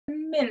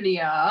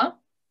familiar,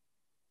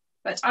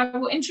 but I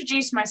will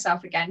introduce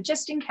myself again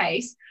just in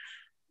case.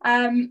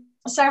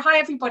 So hi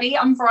everybody,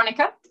 I'm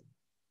Veronica,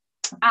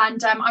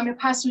 and I'm a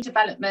personal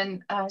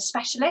development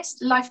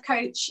specialist, life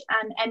coach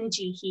and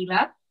energy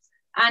healer,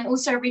 and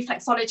also a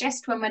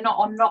reflexologist when we're not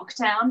on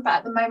lockdown, but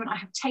at the moment I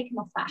have taken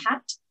off that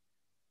hat.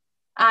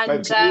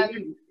 And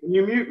can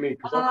you mute me?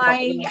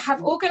 I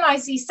have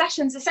organised these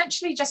sessions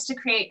essentially just to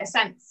create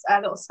a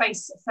little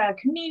space for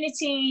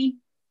community,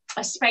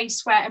 a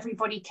space where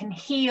everybody can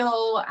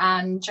heal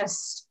and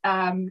just,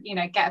 you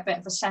know, get a bit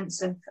of a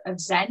sense of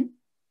Zen.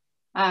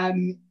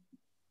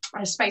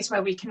 A space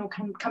where we can all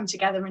come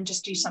together and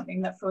just do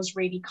something that feels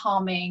really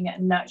calming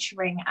and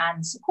nurturing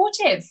and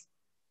supportive.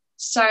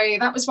 So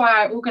that was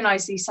why I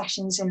organised these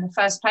sessions in the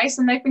first place,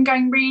 and they've been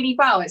going really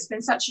well. It's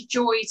been such a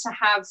joy to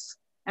have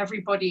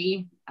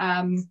everybody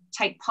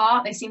take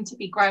part. They seem to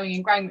be growing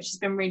and growing, which has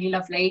been really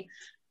lovely.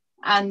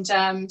 And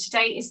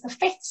today is the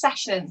 5th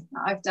session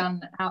that I've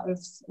done out of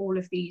all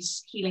of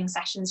these healing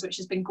sessions, which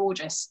has been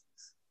gorgeous.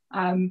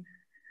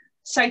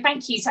 So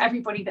thank you to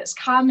everybody that's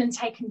come and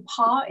taken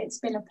part. It's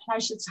been a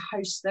pleasure to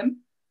host them.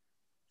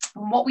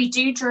 And what we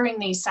do during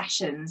these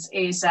sessions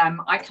is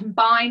I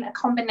combine a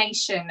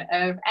combination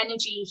of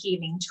energy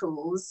healing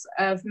tools,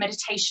 of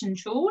meditation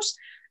tools,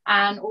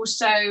 and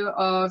also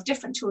of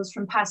different tools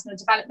from personal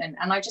development.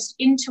 And I just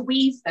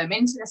interweave them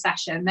into the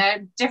session. There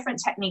are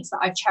different techniques that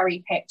I've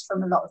cherry picked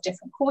from a lot of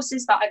different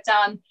courses that I've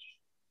done.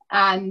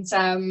 And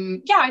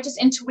yeah, I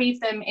just interweave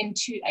them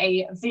into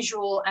a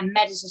visual and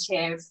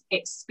meditative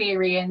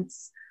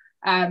experience,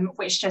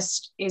 which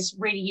just is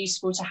really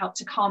useful to help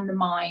to calm the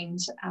mind,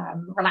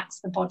 relax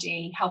the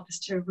body, help us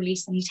to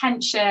release any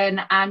tension,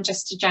 and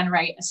just to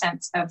generate a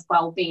sense of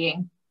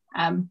well-being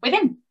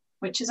within,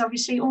 which is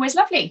obviously always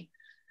lovely.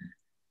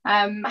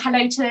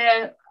 Hello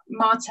to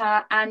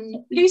Marta and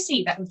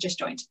Lucy that have just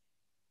joined.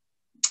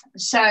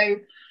 So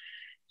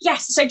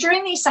yes, so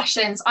during these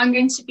sessions, I'm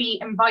going to be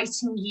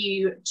inviting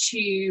you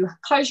to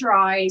close your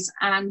eyes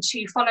and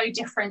to follow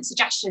different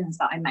suggestions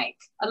that I make.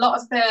 A lot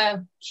of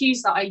the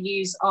cues that I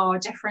use are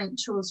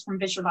different tools from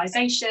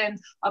visualization.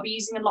 I'll be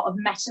using a lot of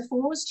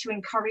metaphors to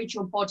encourage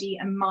your body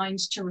and mind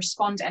to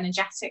respond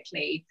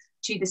energetically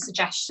to the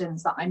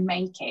suggestions that I'm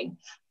making.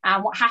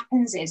 And what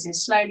happens is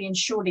slowly and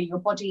surely your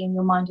body and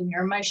your mind and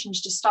your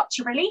emotions just start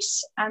to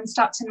release and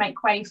start to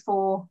make way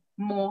for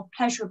more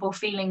pleasurable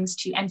feelings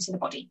to enter the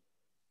body.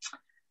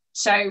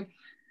 So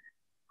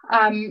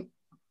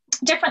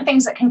different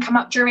things that can come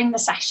up during the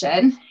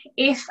session.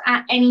 If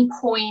at any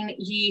point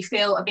you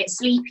feel a bit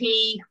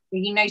sleepy, or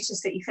you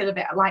notice that you feel a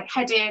bit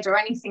lightheaded or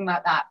anything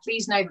like that,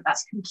 please know that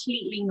that's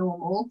completely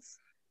normal.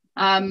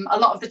 A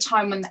lot of the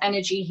time when the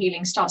energy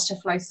healing starts to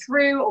flow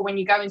through, or when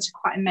you go into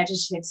quite a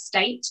meditative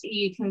state,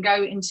 you can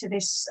go into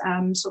this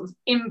sort of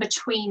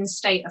in-between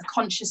state of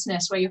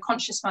consciousness where your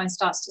conscious mind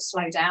starts to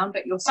slow down,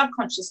 but your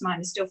subconscious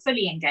mind is still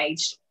fully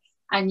engaged,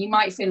 and you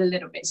might feel a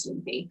little bit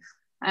sleepy.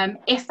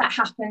 If that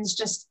happens,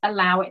 just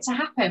allow it to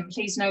happen.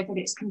 Please know that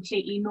it's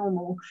completely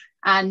normal.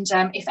 And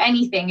if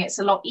anything, it's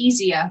a lot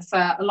easier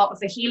for a lot of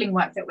the healing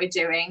work that we're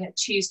doing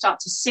to start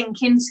to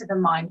sink into the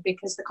mind,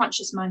 because the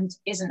conscious mind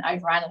isn't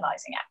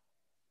overanalyzing it.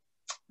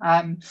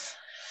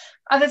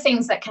 Other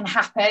things that can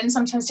happen,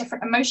 sometimes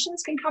different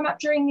emotions can come up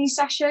during these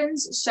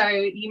sessions. So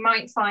you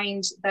might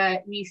find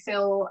that you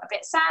feel a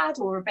bit sad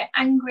or a bit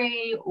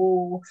angry,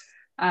 or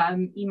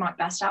you might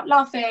burst out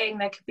laughing.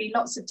 There could be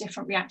lots of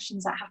different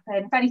reactions that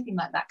happen. If anything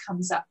like that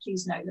comes up,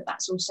 please know that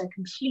that's also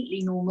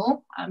completely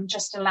normal.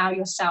 Just allow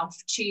yourself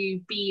to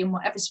be in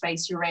whatever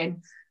space you're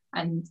in,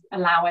 and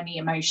allow any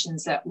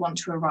emotions that want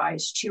to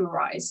arise to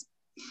arise.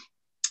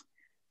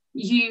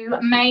 You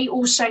may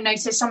also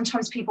notice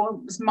sometimes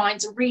people's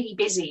minds are really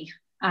busy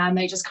and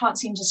they just can't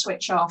seem to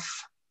switch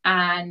off.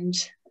 And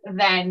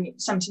then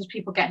sometimes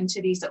people get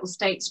into these little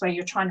states where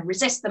you're trying to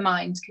resist the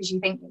mind because you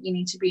think that you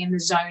need to be in the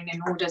zone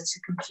in order to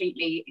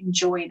completely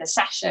enjoy the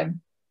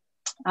session.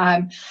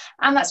 And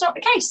that's not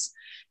the case.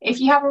 If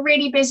you have a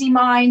really busy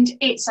mind,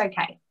 it's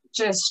okay.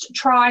 Just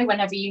try,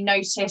 whenever you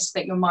notice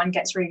that your mind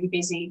gets really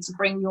busy, to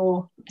bring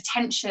your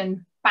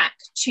attention back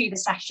to the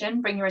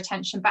session, bring your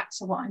attention back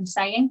to what I'm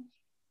saying.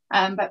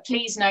 But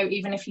please know,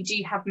 even if you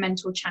do have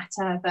mental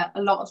chatter, that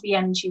a lot of the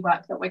energy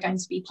work that we're going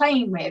to be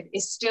playing with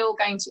is still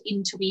going to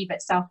interweave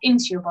itself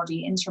into your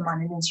body, into your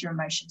mind, and into your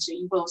emotions. So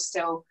you will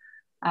still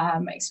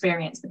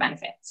experience the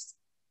benefits.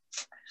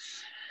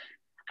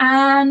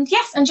 And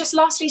yes, and just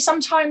lastly,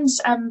 sometimes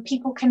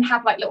people can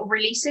have like little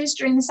releases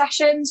during the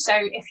session. So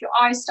if your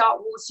eyes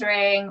start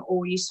watering,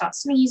 or you start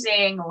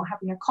sneezing, or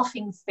having a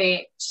coughing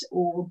fit,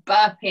 or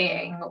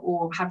burping,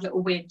 or have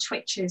little weird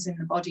twitches in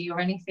the body or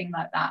anything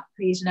like that,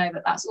 please know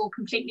that that's all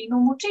completely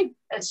normal too.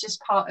 It's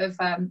just part of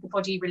the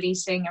body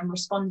releasing and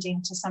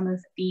responding to some of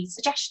the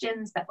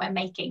suggestions that we're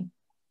making.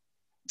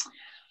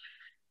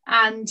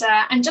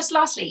 And just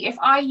lastly, if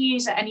I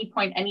use at any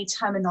point any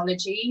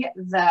terminology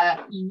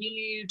that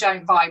you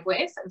don't vibe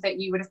with, that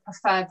you would have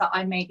preferred that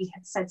I maybe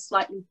had said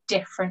slightly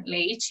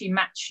differently to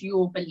match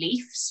your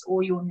beliefs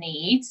or your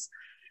needs,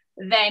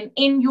 then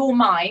in your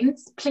mind,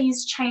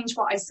 please change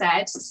what I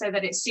said so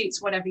that it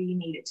suits whatever you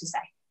need it to say.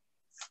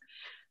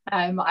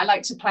 I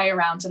like to play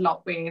around a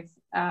lot with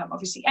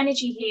obviously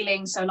energy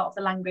healing, so a lot of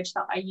the language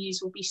that I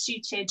use will be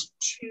suited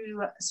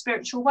to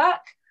spiritual work.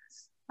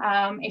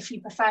 If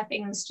you prefer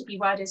things to be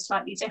worded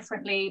slightly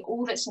differently,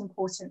 all that's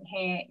important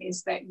here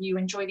is that you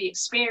enjoy the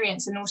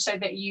experience, and also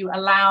that you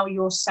allow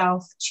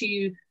yourself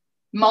to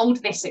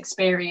mold this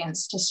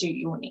experience to suit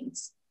your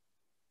needs.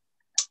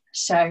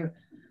 So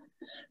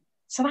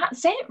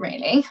that's it,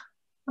 really.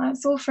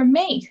 That's all from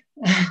me.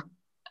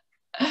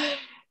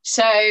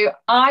 So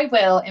I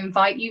will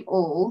invite you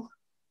all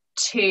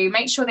to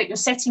make sure that you're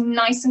sitting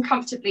nice and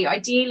comfortably.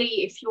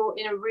 Ideally, if you're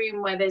in a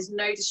room where there's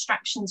no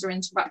distractions or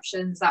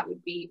interruptions, that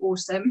would be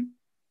awesome.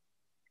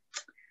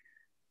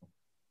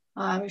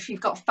 If you've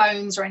got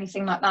phones or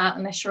anything like that,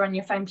 unless you're on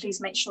your phone, please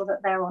make sure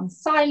that they're on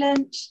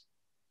silent.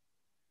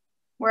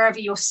 Wherever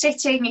you're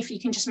sitting, if you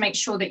can just make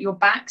sure that your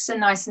backs are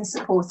nice and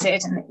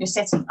supported and that you're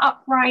sitting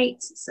upright,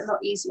 it's a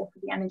lot easier for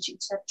the energy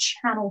to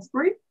channel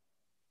through.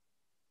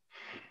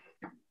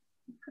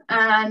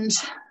 And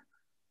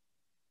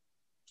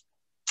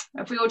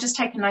if we all just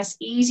take a nice,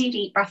 easy,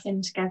 deep breath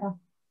in together.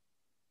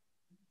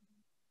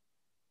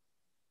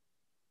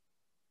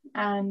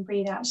 And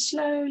breathe out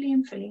slowly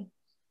and fully.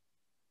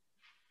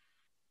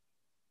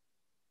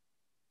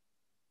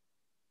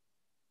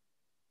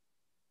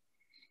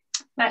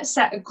 Let's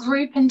set a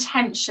group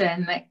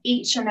intention that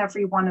each and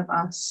every one of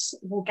us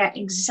will get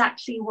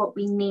exactly what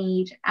we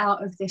need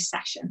out of this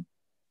session.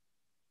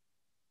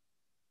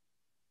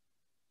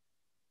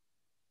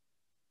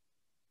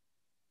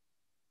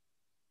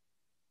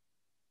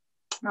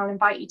 And I'll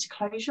invite you to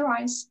close your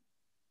eyes.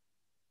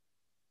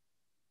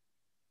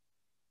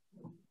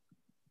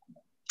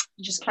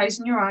 Just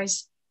closing your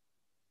eyes.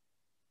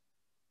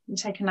 And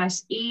take a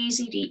nice,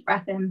 easy, deep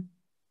breath in.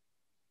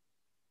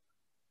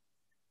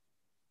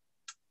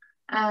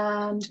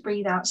 And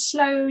breathe out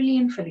slowly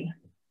and fully.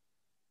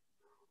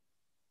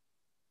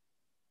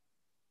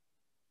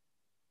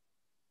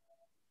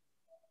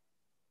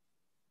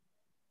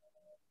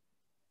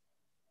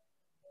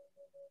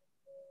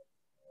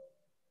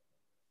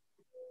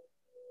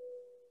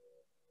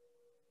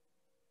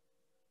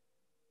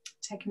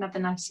 Take another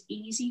nice,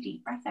 easy,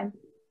 deep breath in.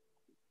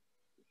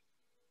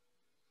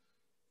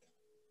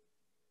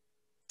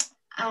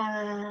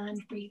 And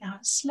breathe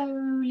out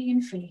slowly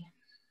and fully.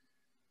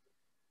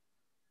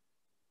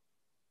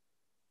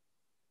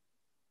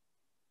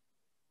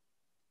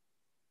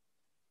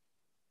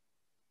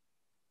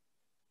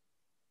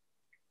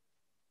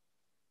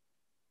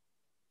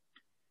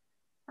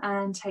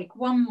 And take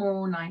one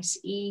more nice,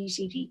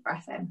 easy, deep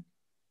breath in.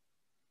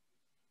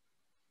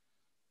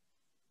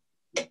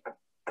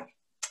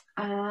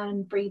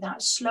 And breathe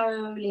out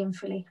slowly and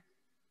fully.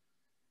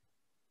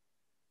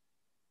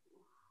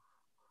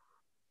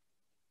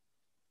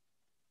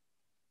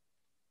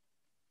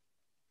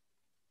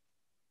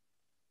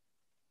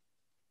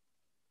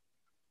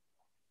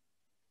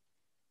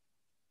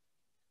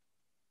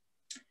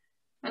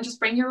 And just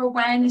bring your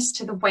awareness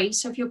to the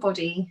weight of your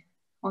body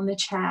on the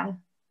chair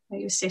where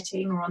you're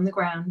sitting or on the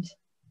ground.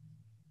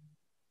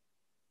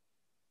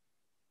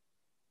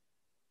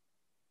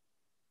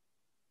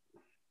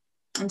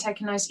 And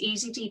take a nice,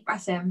 easy, deep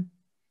breath in.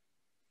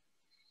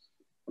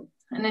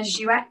 And as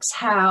you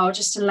exhale,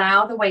 just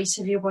allow the weight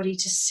of your body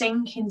to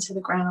sink into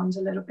the ground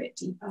a little bit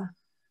deeper.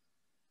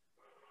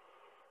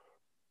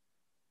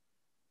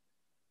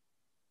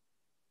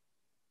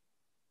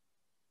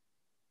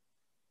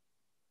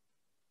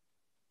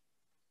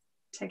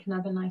 Take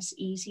another nice,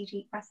 easy,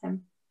 deep breath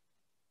in.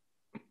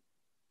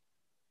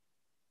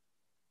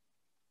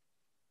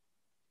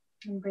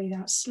 And breathe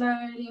out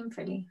slowly and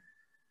fully.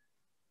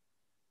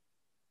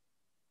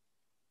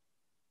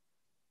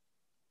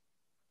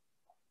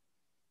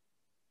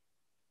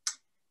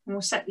 And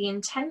we'll set the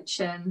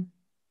intention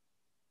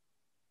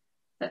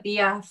that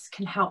the earth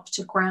can help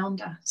to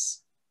ground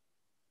us.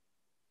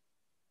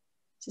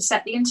 So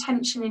set the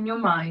intention in your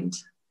mind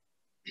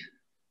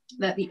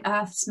that the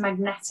earth's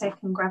magnetic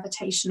and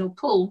gravitational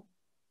pull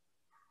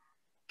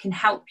can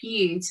help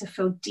you to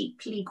feel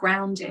deeply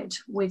grounded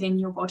within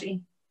your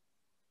body.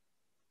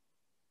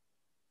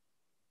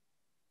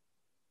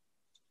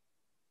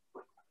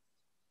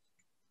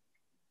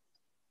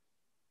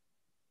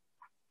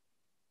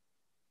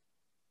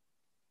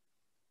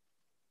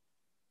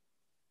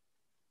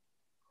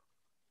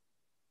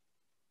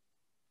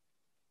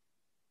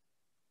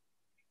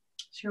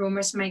 So you're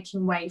almost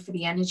making way for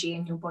the energy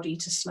in your body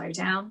to slow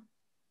down.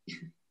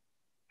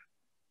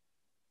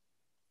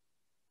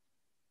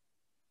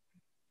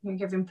 You're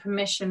giving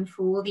permission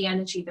for all the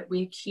energy that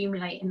we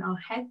accumulate in our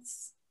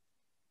heads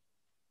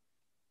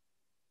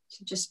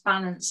to just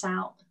balance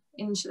out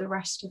into the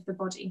rest of the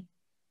body.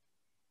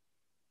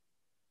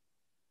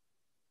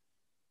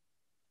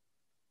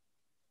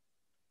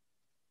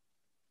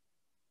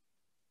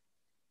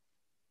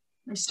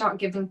 And start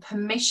giving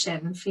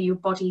permission for your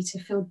body to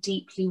feel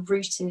deeply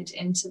rooted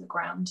into the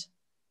ground.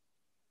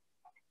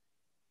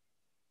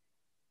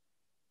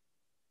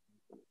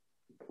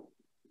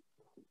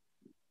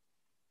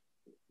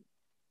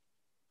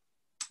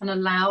 And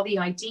allow the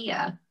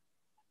idea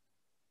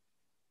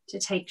to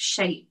take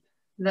shape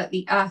that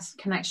the earth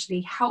can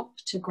actually help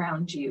to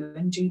ground you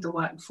and do the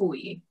work for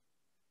you.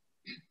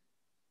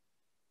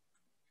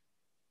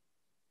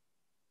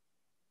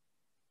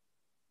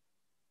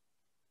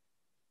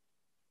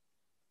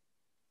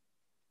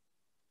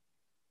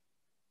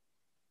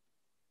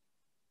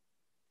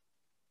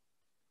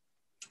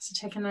 So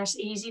take a nice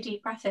easy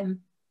deep breath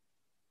in.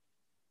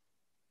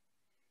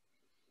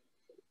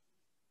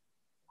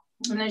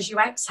 And as you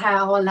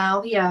exhale,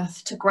 allow the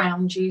earth to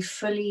ground you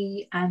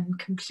fully and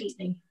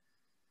completely.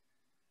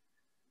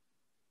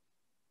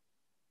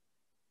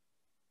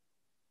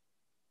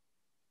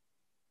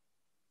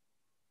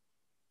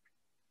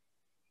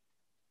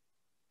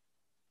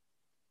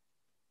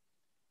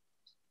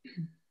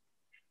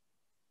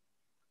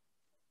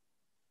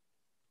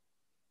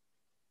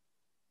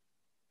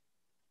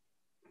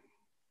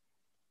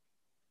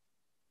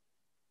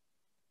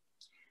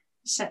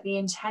 Set the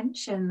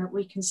intention that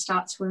we can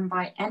start to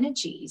invite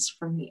energies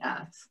from the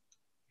earth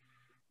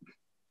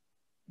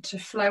to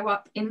flow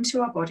up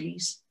into our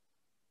bodies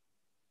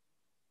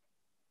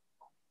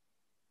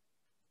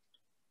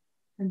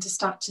and to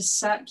start to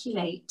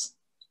circulate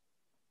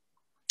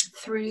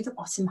through the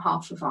bottom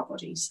half of our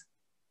bodies.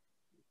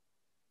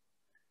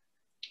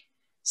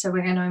 So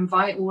we're going to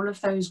invite all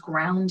of those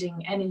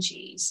grounding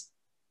energies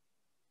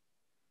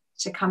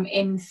to come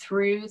in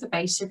through the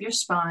base of your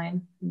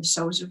spine and the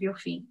soles of your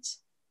feet,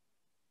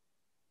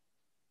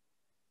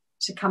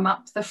 to come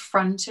up the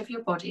front of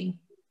your body,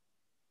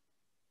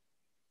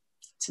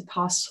 to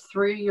pass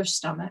through your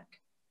stomach,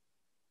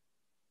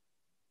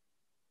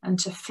 and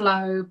to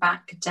flow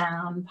back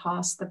down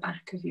past the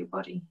back of your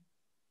body.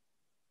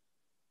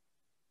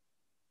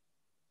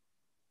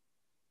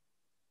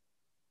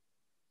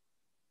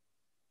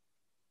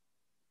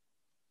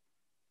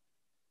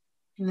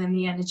 And then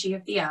the energy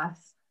of the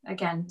earth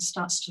again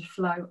starts to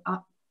flow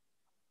up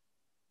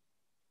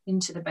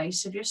into the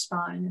base of your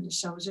spine and the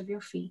soles of your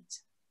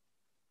feet,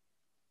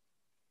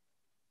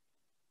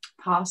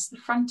 past the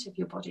front of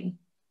your body,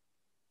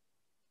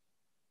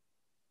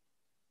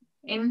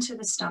 into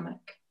the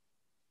stomach,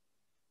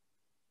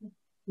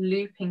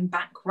 looping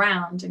back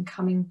round and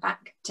coming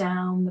back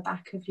down the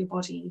back of your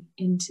body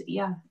into the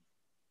earth.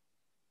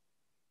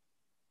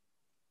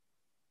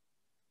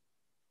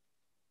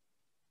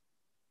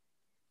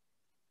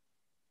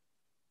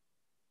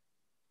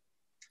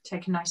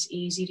 Take a nice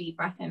easy deep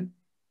breath in.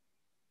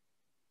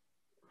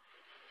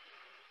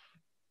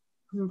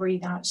 And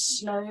breathe out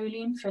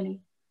slowly and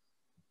fully.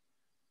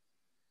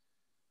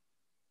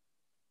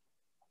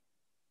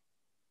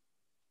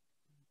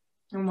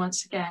 And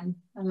once again,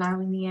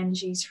 allowing the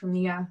energies from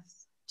the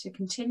earth to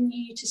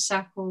continue to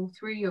circle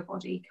through your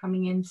body,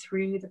 coming in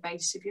through the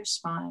base of your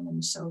spine and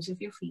the soles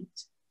of your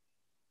feet.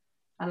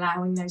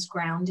 Allowing those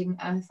grounding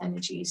earth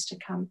energies to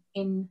come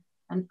in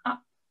and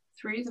up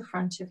through the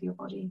front of your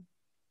body,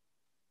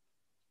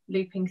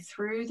 looping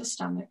through the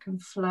stomach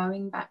and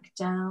flowing back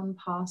down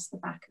past the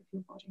back of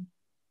your body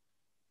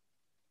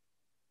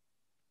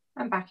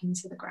and back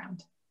into the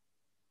ground.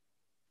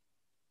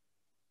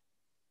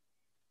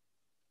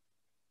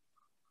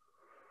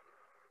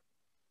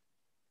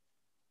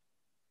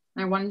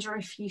 I wonder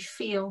if you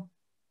feel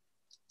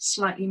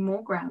slightly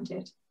more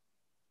grounded,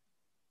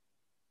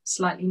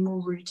 slightly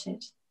more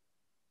rooted,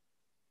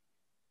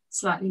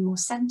 slightly more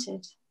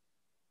centered,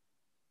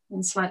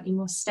 and slightly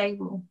more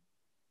stable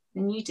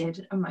than you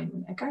did a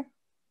moment ago.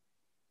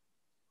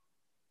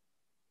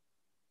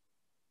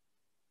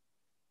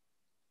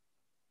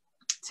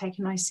 Take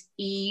a nice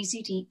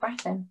easy deep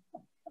breath in.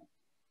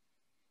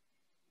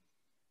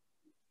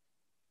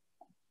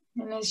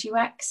 And as you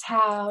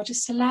exhale,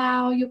 just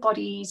allow your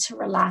body to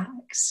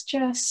relax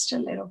just a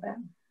little bit.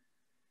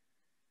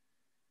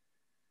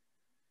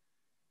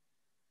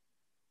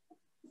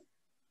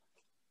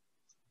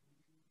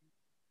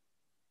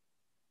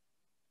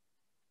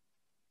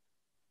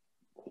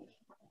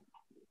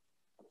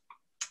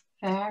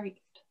 Very good.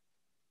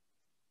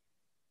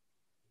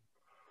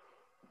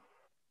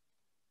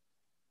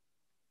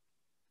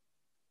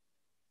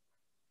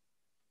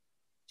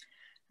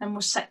 And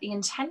we'll set the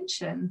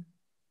intention.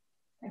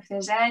 If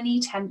there's any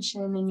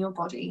tension in your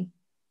body,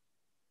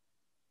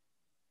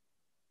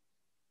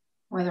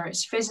 whether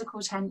it's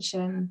physical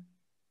tension,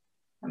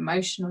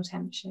 emotional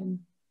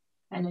tension,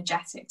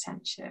 energetic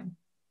tension,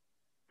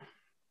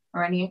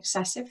 or any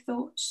excessive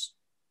thoughts,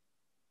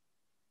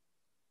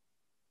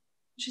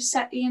 just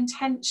set the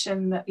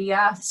intention that the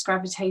Earth's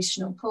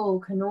gravitational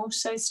pull can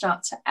also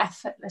start to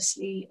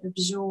effortlessly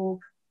absorb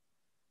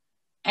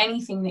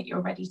anything that you're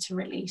ready to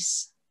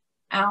release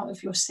out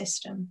of your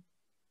system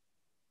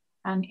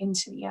and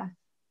into the earth.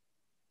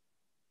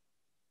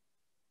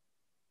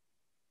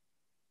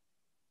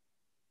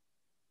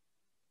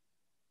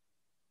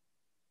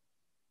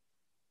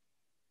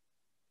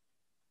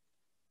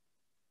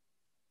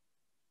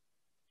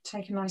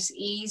 Take a nice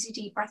easy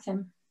deep breath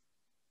in.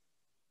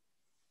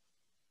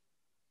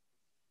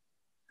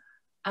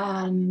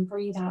 And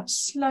breathe out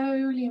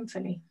slowly and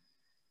fully.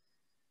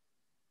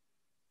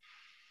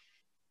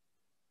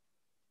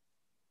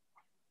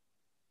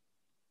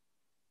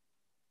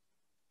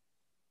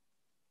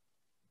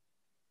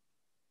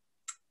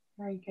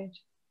 Very good.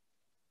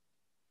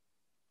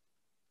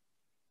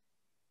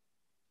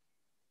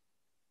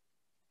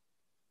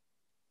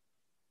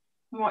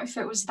 What if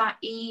it was that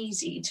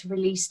easy to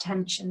release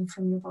tension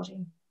from your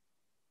body?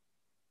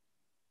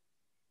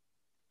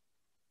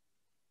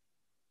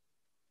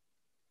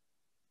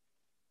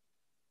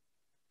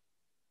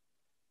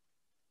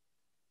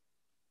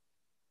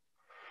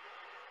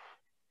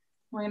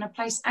 We're going to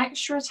place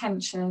extra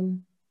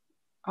attention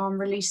on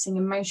releasing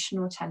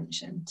emotional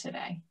tension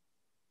today.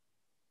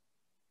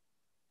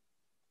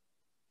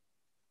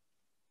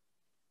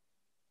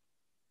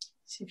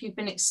 So if you've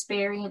been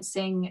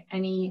experiencing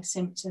any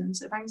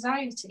symptoms of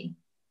anxiety,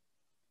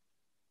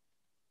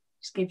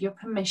 just give your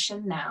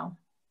permission now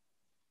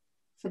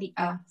for the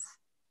earth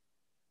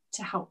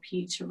to help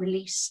you to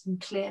release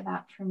and clear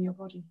that from your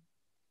body.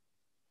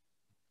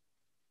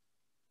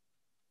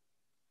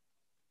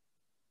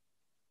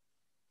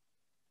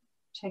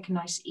 Take a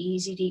nice,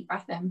 easy, deep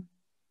breath in.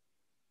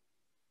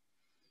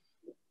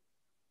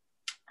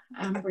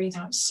 And breathe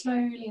out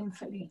slowly and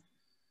fully.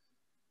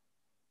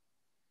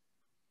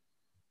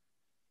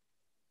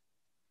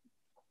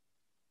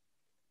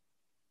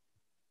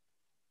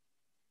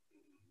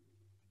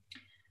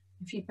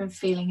 If you've been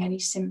feeling any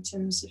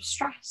symptoms of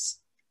stress,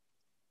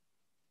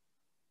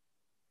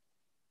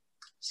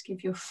 just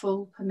give your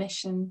full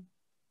permission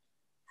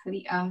for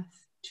the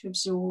earth to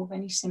absorb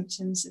any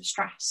symptoms of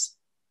stress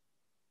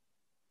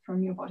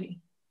from your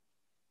body.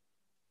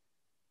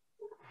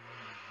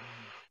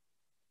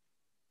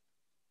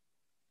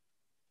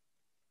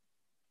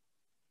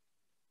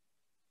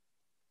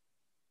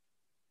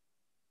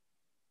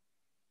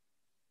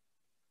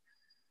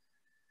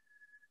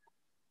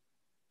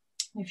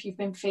 If you've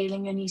been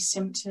feeling any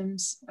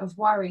symptoms of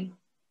worry,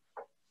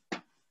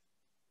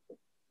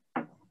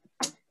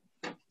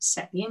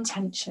 set the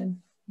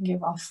intention and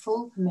give our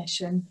full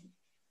permission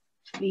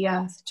for the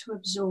earth to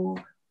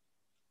absorb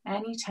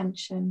any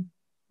tension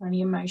or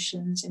any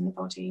emotions in the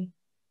body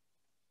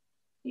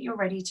that you're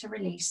ready to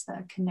release that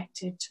are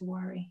connected to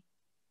worry.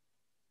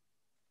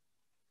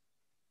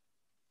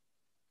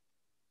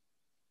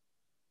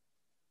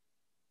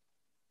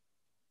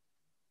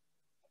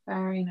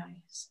 Very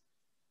nice.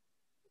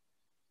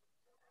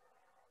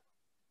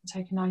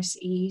 Take a nice,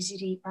 easy,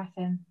 deep breath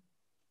in.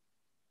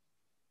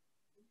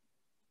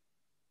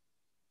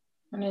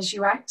 And as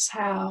you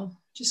exhale,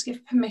 just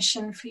give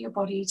permission for your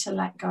body to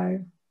let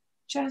go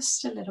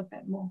just a little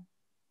bit more.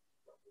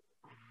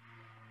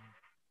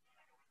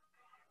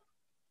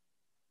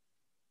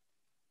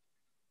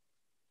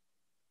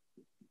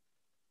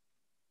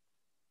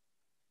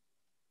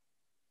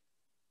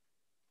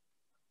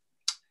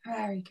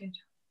 Very good.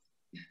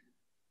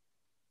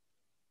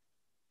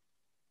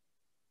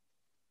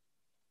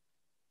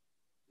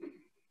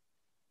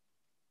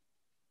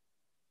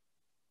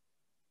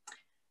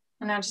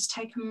 And now just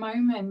take a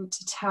moment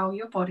to tell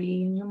your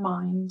body and your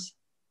mind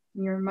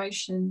and your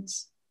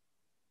emotions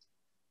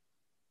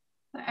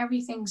that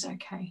everything's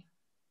okay.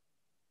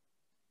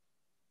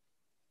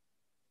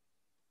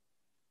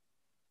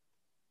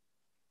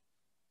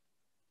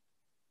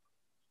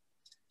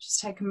 Just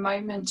take a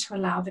moment to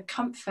allow the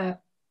comfort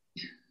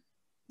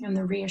and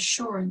the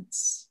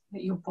reassurance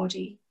that your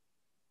body,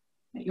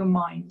 that your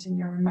mind and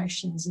your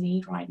emotions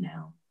need right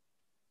now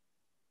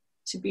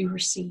to be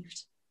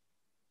received.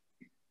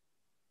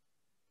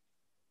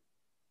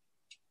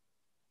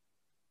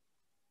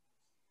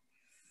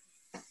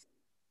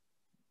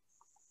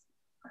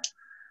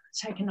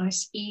 Take a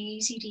nice,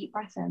 easy, deep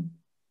breath in.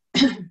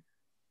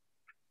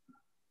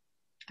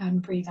 And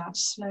breathe out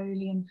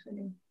slowly and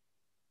fully.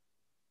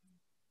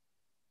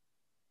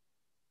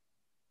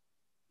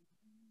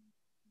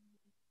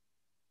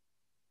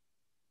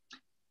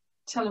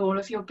 Tell all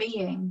of your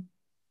being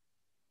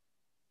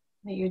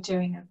that you're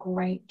doing a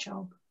great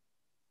job.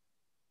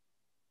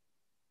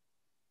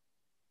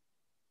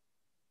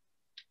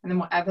 And then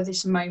whatever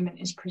this moment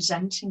is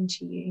presenting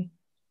to you,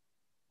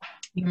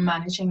 you're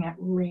managing it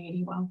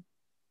really well.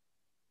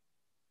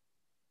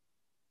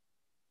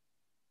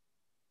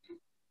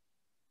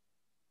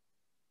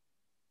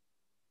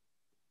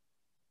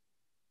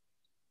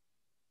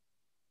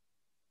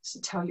 So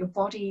tell your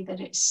body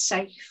that it's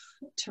safe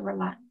to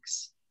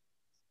relax.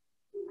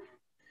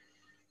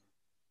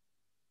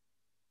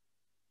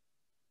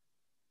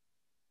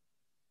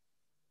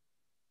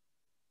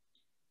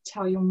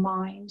 Tell your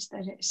mind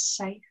that it's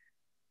safe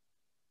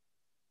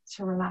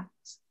to relax.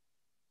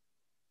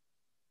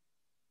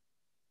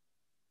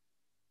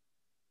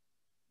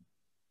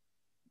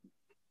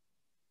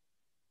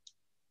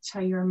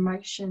 Tell your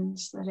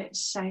emotions that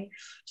it's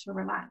safe to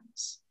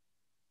relax.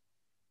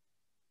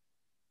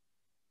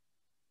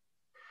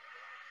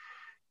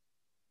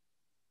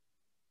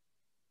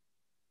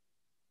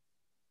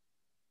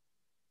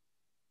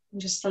 And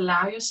just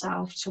allow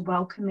yourself to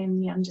welcome in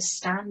the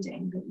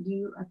understanding that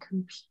you are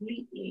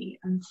completely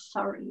and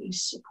thoroughly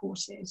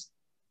supported.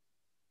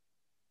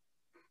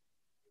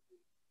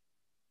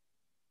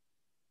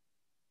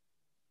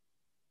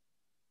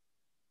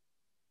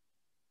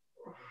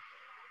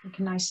 Take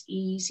a nice,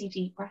 easy,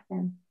 deep breath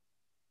in.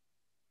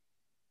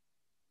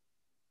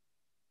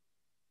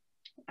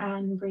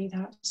 And breathe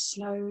out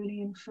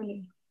slowly and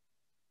fully.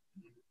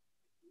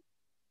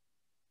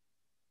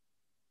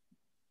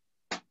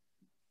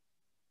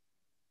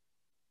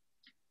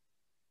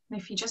 And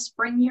if you just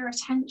bring your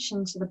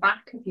attention to the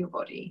back of your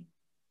body,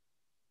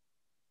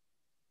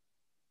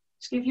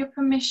 just give your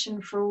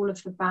permission for all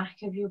of the back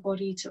of your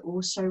body to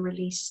also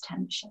release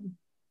tension.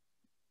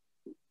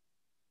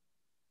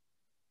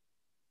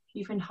 If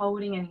you've been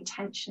holding any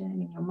tension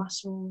in your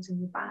muscles in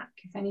your back,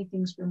 if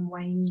anything's been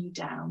weighing you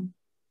down,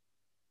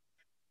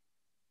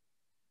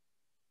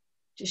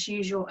 just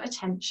use your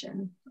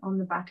attention on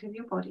the back of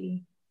your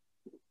body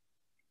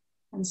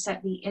and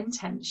set the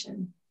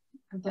intention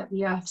that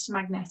the Earth's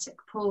magnetic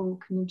pull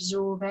can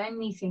absorb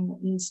anything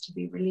that needs to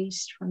be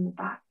released from the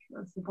back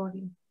of the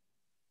body.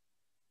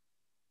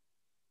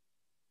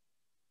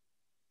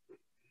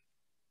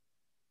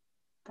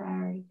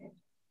 Very good.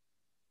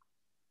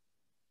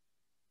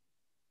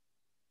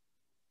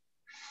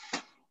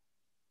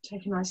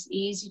 Take a nice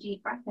easy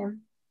deep breath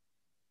in.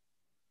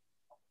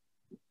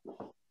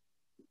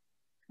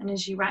 And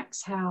as you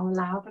exhale,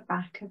 allow the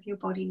back of your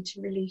body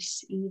to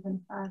release even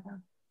further.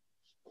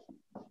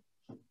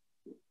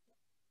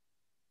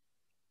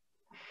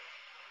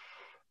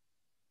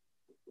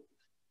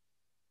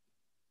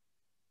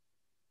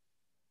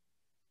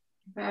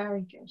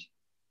 Very good.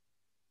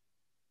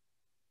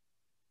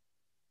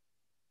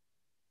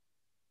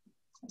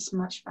 That's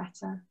much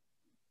better.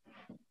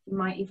 You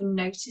might even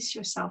notice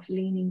yourself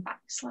leaning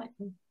back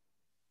slightly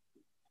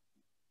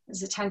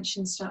as the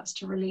tension starts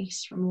to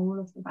release from all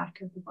of the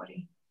back of the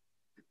body.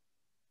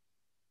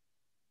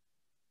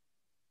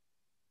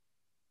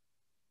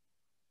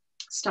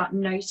 Start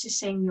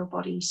noticing your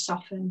body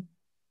soften.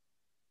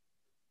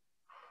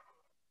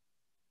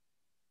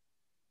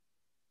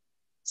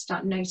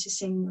 Start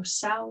noticing your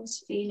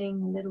cells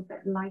feeling a little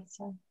bit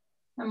lighter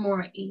and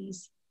more at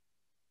ease.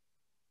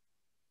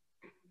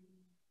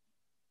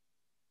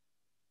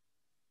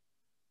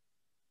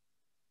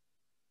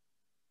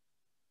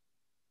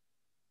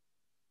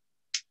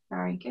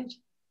 Very good.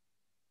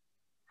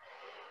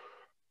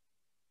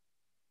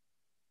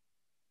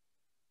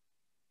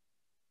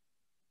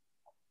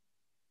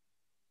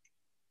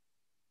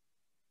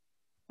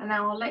 And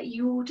now I'll let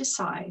you all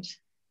decide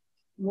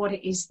what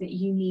it is that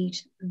you need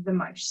the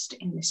most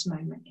in this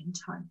moment in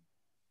time.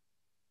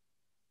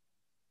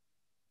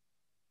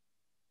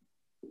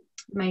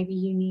 Maybe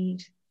you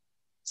need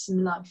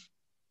some love.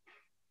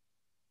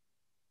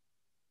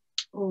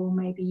 Or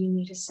maybe you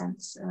need a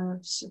sense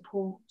of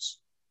support.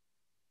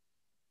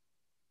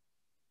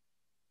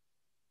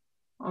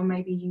 Or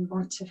maybe you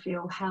want to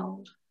feel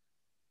held.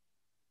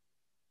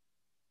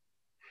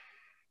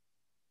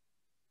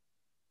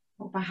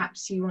 Or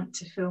perhaps you want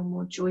to feel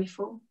more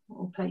joyful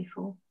or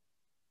playful.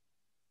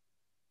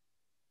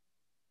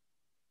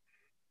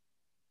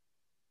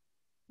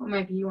 Or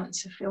maybe you want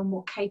to feel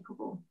more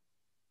capable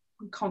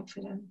and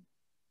confident.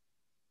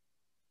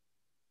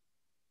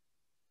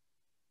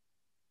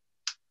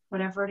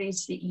 Whatever it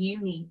is that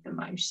you need the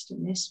most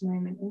in this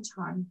moment in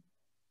time.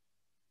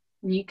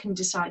 And you can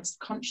decide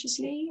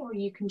consciously, or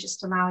you can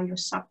just allow your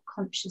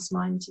subconscious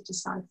mind to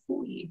decide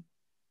for you.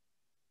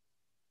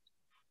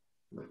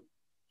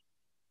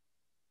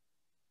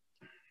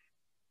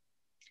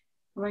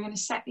 We're going to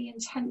set the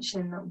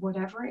intention that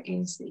whatever it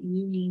is that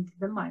you need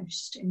the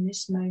most in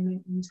this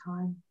moment in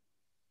time,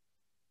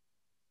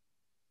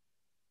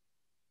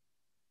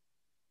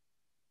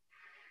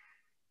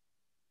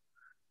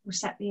 we'll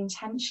set the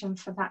intention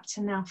for that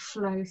to now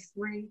flow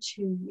through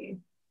to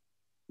you.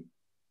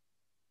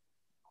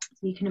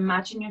 So you can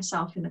imagine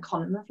yourself in a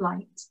column of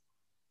light,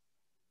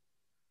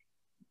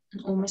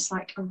 almost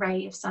like a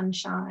ray of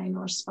sunshine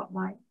or a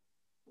spotlight.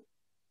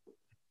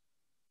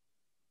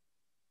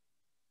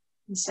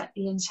 And set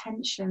the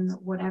intention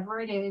that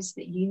whatever it is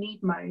that you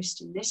need most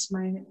in this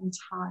moment in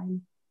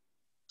time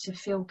to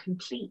feel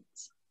complete.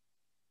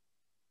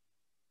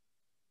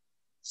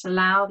 So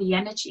allow the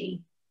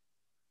energy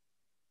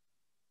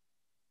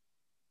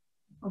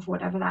of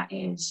whatever that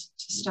is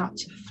to start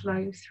to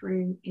flow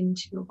through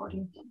into your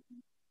body.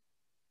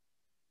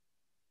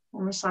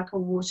 Almost like a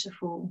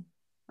waterfall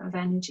of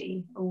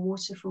energy, a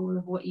waterfall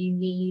of what you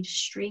need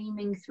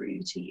streaming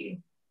through to you.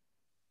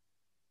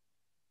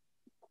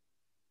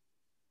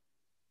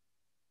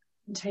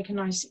 And take a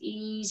nice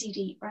easy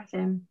deep breath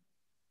in.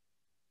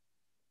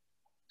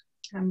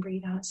 And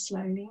breathe out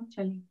slowly and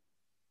fully.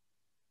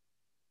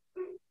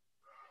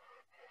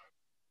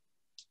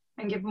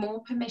 And give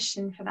more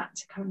permission for that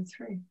to come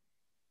through.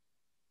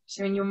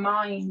 So in your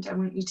mind, I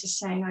want you to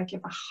say, I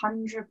give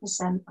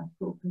 100% my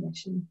full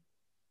permission.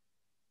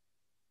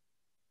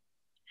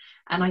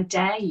 And I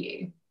dare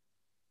you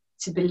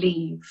to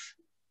believe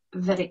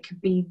that it could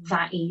be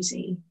that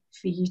easy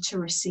for you to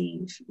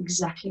receive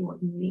exactly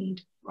what you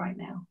need right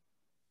now.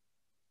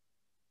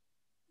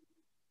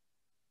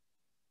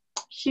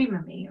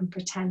 Humour me and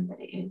pretend that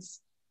it is.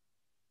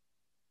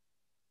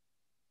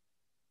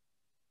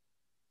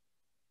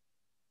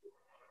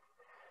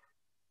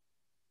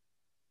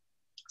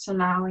 It's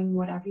allowing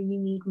whatever you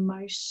need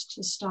most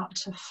to start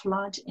to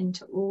flood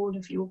into all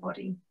of your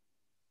body.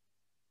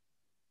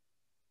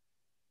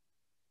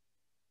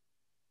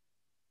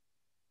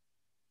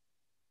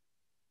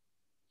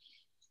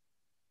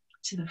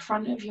 to the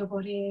front of your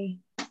body,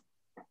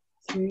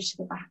 through to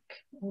the back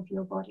of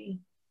your body.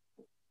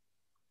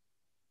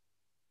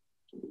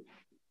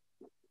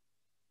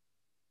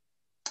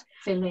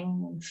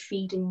 Filling and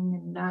feeding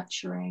and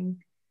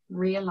nurturing,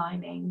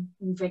 realigning,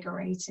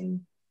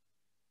 invigorating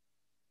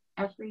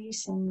every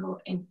single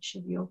inch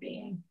of your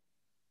being.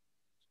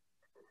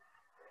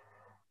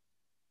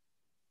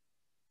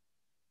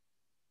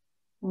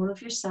 All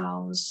of your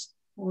cells,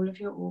 all of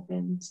your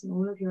organs, and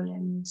all of your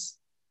limbs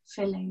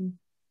filling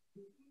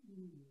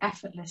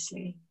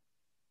effortlessly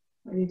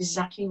with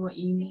exactly what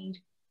you need.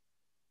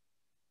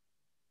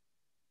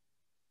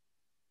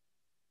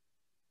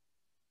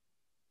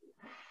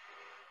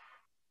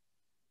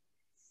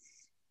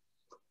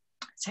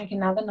 Take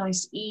another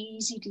nice,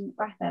 easy, deep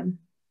breath in.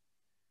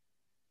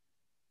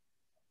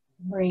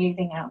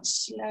 Breathing out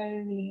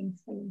slowly and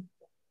fully.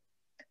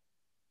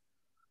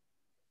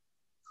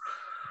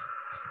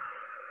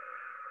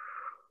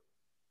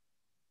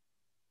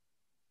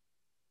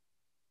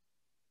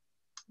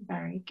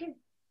 Very good.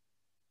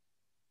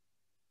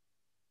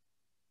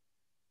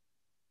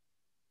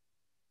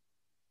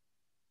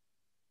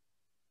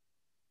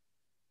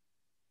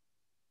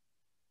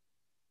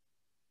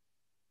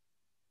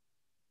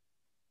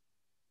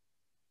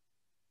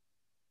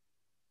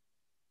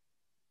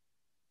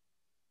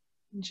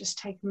 And just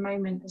take a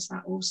moment as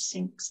that all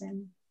sinks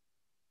in,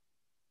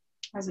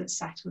 as it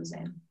settles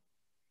in.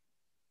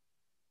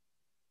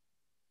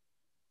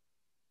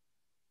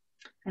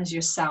 As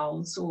your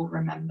cells all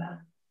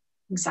remember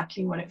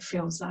exactly what it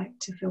feels like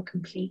to feel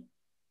complete.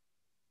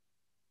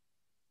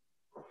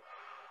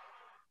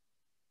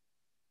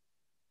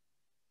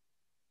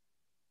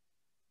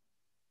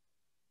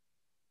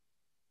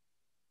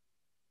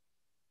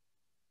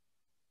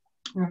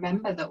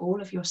 Remember that all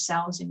of your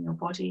cells in your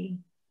body,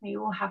 they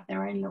all have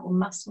their own little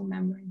muscle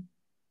memory.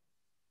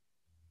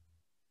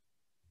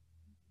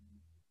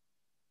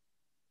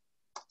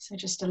 So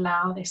just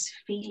allow this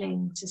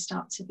feeling to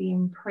start to be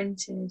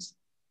imprinted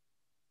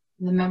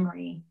in the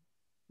memory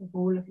of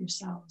all of your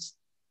cells.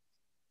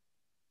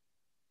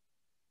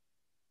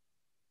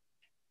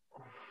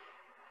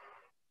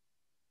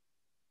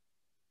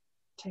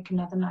 Take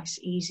another nice,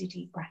 easy,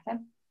 deep breath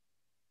in.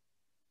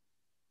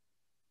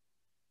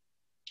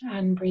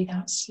 And breathe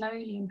out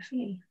slowly and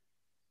fully.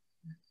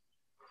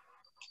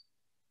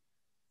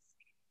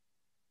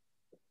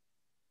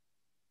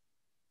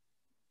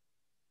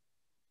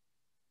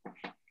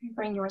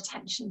 Bring your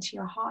attention to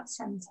your heart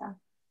center.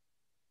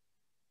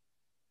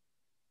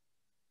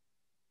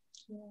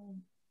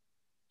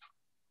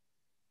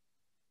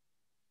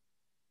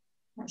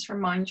 Let's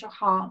remind your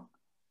heart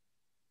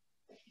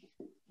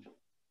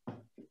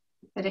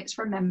that it's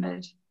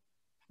remembered,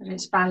 that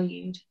it's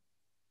valued,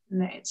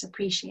 and that it's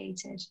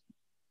appreciated.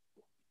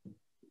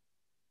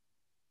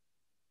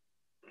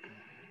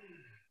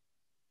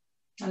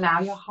 Allow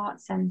your heart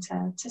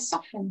center to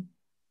soften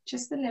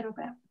just a little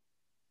bit.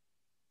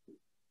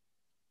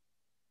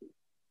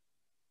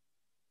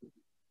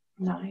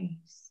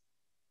 Nice.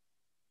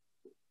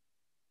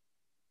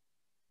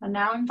 And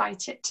now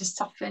invite it to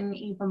soften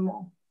even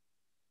more.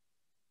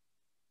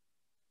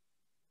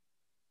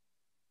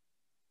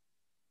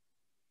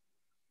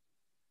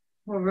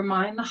 We'll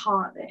remind the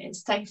heart that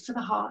it's safe for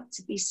the heart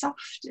to be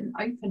soft and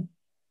open.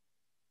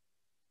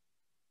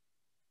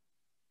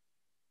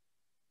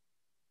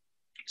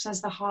 Because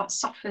as the heart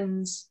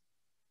softens,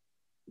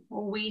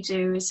 all we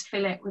do is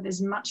fill it with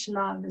as much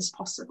love as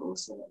possible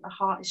so that the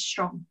heart is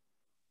strong,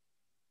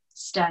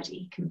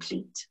 sturdy,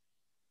 complete.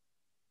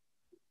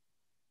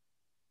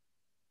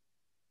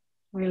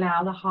 We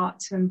allow the heart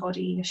to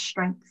embody the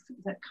strength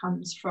that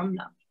comes from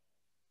love.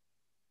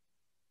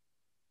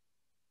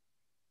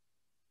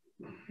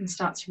 And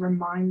start to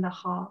remind the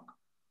heart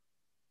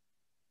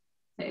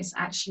that it's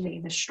actually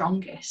the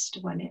strongest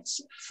when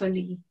it's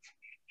fully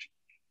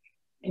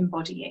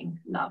embodying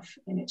love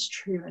in its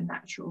true and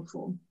natural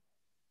form.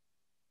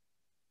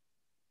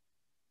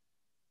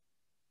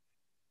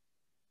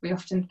 We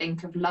often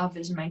think of love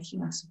as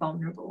making us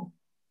vulnerable,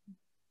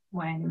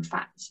 when in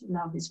fact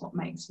love is what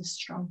makes us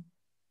strong.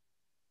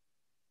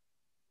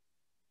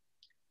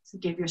 So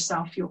give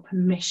yourself your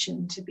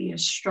permission to be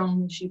as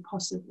strong as you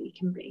possibly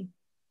can be.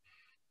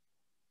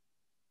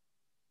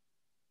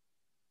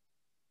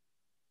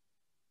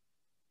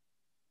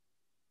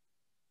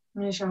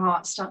 And as your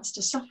heart starts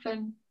to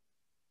soften,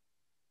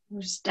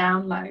 we'll just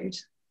download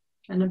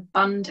an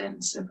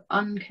abundance of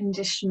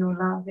unconditional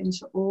love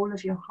into all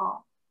of your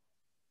heart.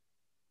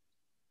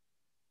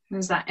 And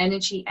as that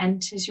energy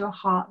enters your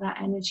heart,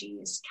 that energy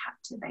is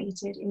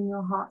captivated in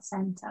your heart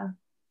center.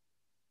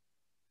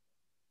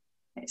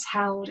 It's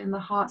held in the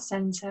heart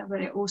center,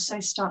 but it also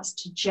starts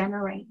to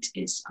generate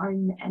its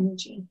own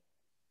energy.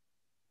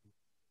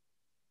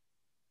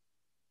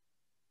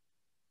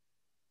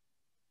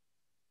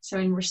 So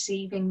in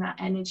receiving that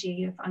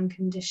energy of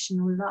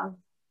unconditional love,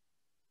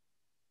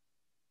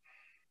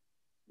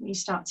 you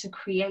start to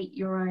create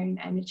your own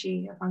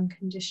energy of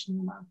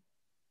unconditional love.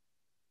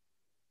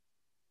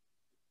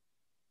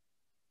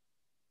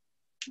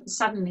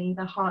 Suddenly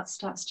the heart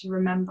starts to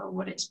remember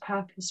what its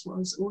purpose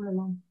was all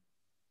along.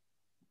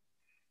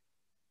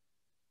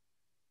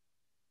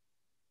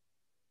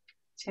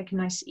 Take a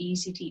nice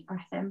easy deep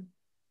breath in.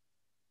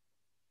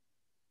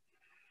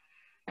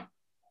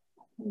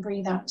 And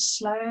breathe out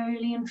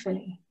slowly and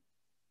fully.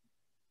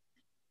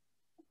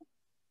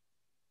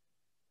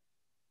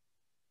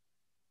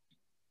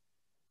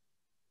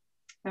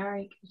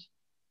 Very good.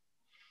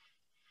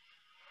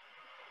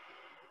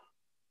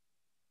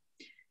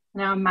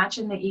 Now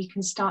imagine that you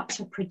can start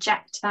to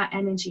project that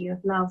energy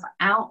of love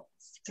out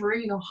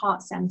through your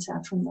heart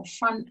center from the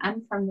front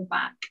and from the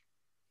back.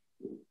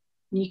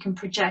 And you can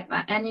project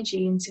that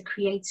energy into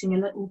creating a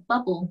little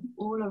bubble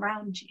all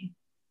around you.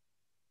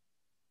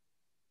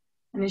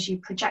 And as you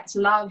project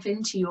love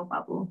into your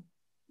bubble,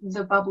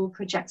 the bubble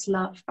projects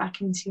love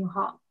back into your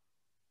heart.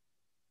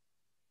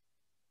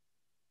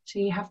 So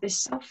you have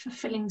this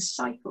self-fulfilling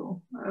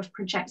cycle of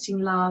projecting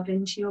love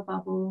into your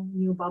bubble,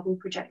 and your bubble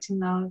projecting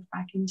love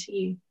back into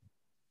you.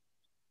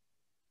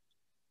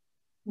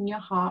 And your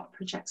heart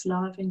projects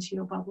love into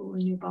your bubble,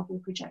 and your bubble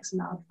projects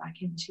love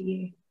back into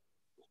you.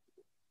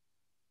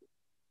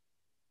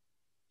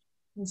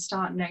 And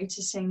start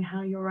noticing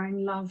how your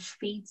own love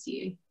feeds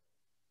you.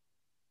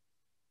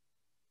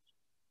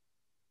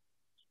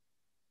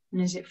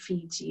 And as it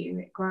feeds you,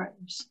 it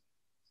grows.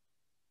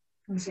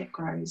 As it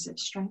grows, it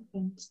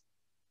strengthens.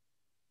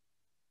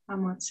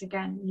 And once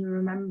again, you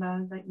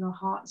remember that your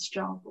heart's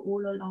job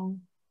all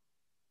along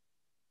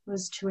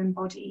was to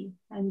embody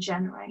and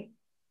generate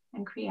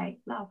and create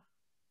love,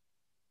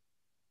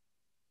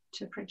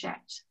 to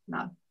project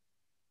love.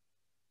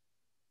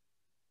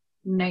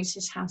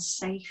 Notice how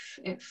safe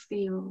it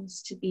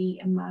feels to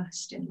be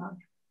immersed in love.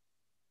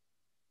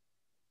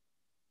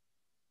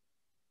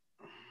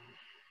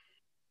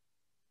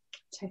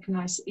 Take a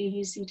nice,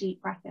 easy,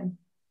 deep breath in.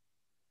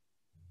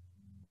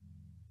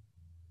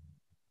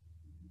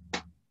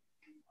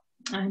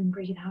 And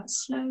breathe out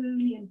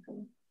slowly and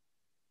fully.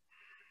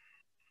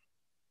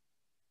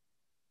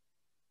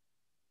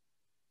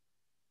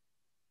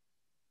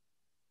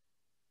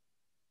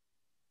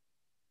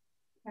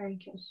 Very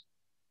good.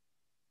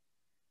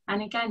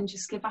 And again,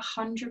 just give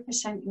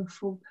 100% your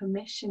full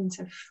permission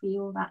to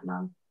feel that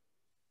love.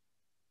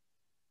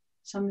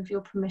 Some of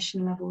your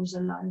permission levels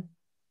are low.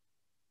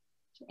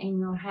 In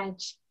your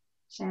head,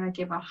 say, I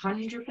give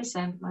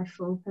 100% my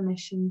full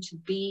permission to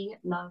be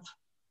love.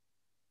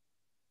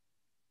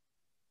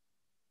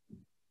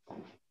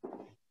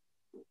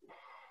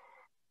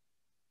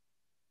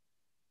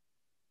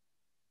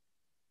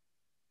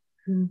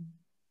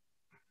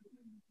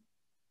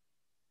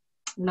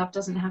 Love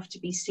doesn't have to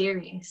be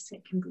serious.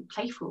 It can be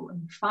playful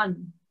and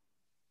fun.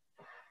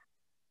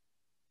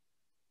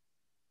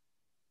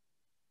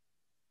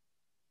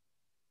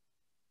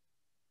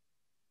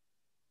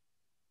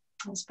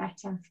 That's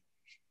better.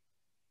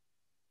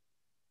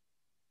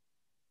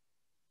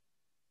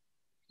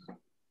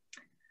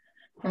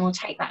 And we'll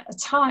take that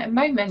a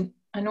moment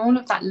and all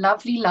of that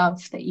lovely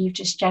love that you've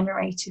just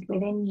generated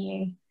within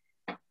you.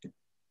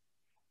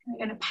 We're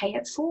going to pay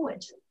it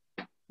forward.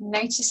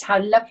 Notice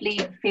how lovely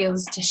it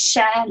feels to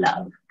share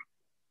love,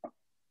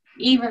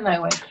 even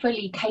though we're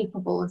fully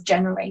capable of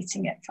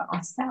generating it for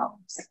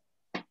ourselves.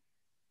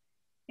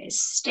 It's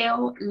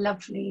still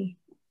lovely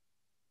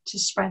to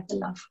spread the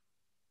love.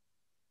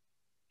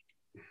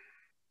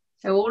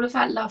 So all of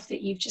that love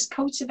that you've just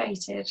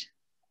cultivated,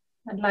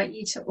 I'd like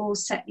you to all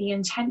set the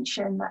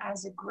intention that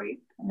as a group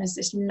and as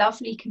this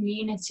lovely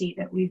community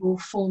that we've all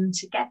formed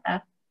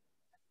together,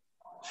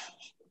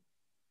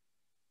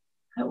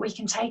 that we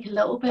can take a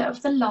little bit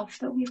of the love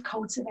that we've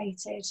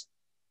cultivated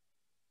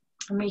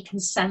and we can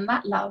send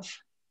that love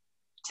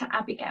to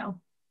Abigail.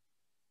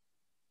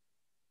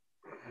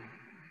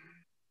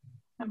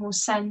 And we'll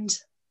send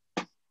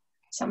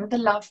some of the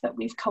love that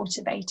we've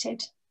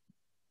cultivated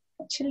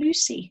to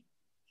Lucy.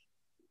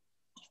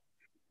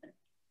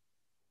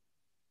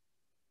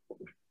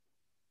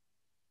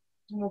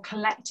 And we'll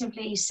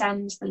collectively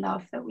send the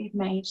love that we've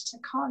made to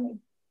Carly.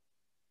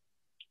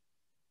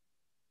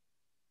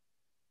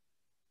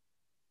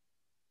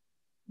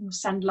 We'll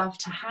send love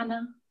to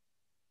Hannah.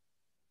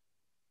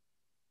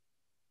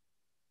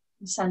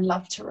 We'll send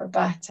love to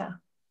Roberta.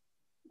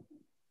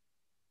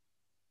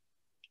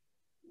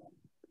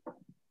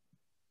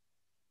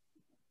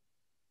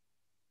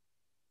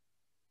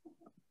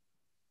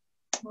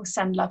 We'll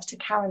send love to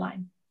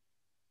Caroline.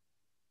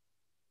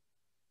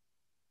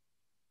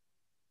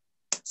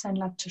 Send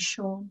love to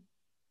Sean.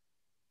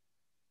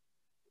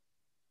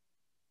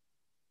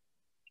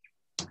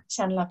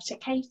 Send love to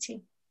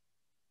Katie.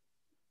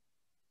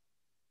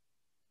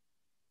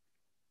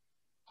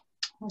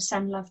 We'll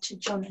send love to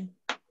Johnny.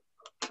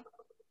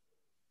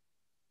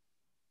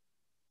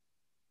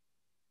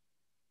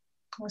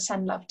 We'll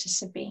send love to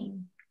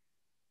Sabine.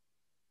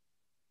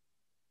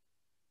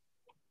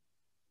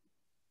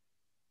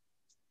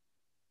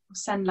 We'll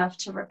send love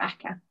to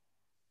Rebecca.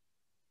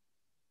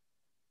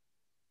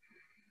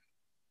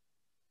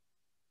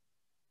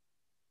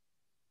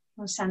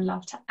 We'll send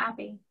love to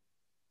Abby.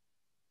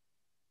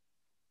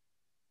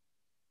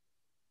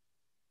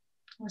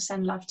 We'll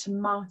send love to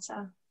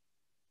Marta.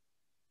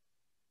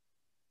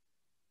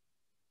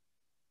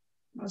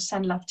 We'll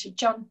send love to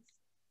John.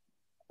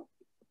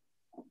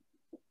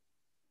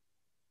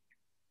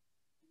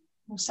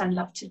 We'll send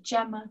love to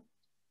Gemma.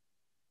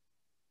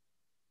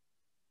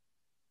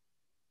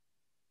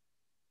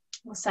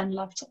 We'll send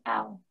love to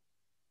Elle.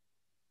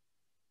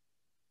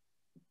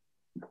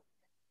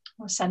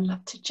 We'll send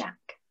love to Jack.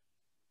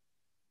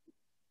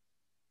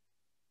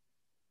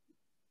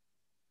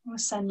 We'll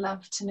send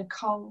love to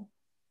Nicole.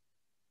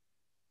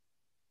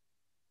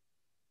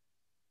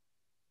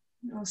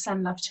 We'll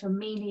send love to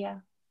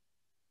Amelia.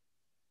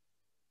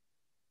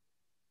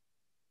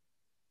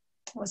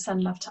 We'll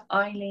send love to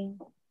Eileen.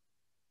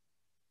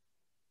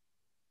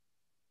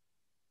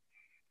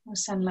 We'll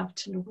send love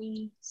to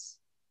Louise.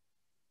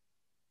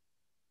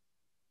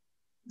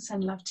 We'll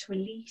send love to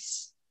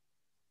Elise.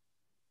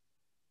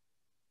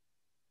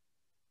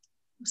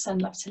 We'll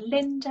send love to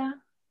Linda.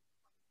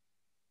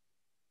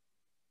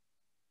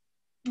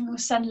 And we'll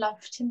send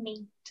love to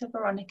me, to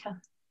Veronica.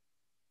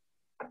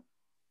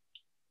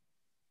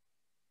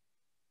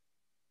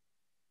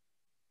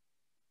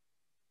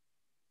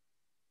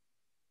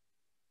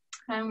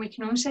 And we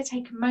can also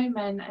take a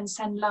moment and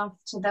send love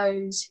to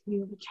those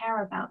who we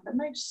care about the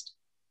most.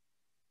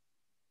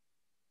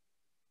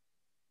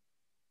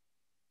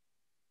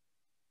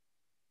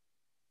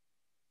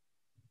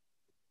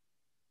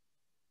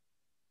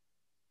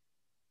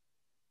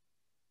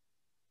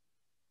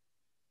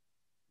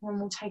 And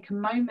we'll take a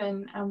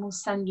moment and we'll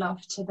send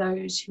love to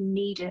those who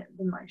need it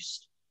the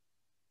most.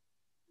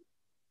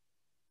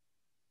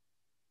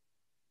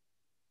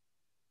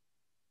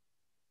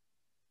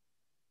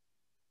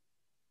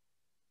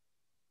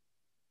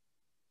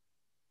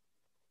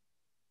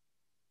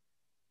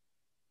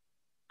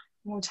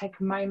 We'll take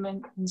a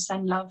moment and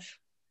send love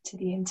to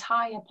the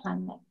entire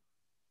planet.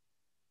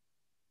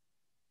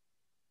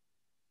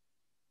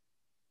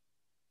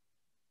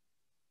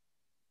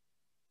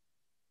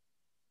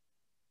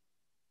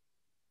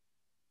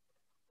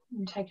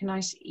 And take a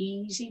nice,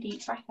 easy,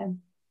 deep breath in.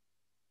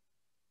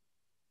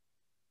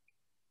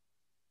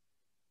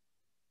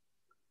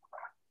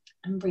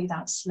 And breathe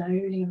out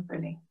slowly and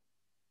fully.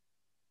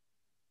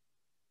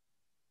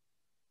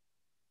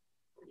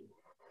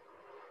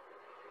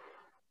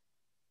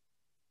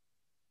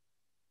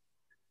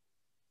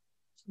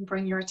 And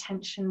bring your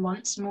attention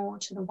once more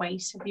to the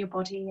weight of your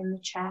body in the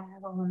chair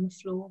or on the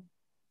floor.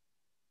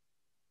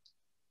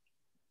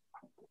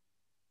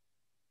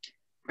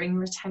 Bring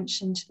your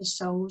attention to the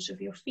soles of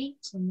your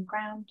feet on the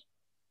ground.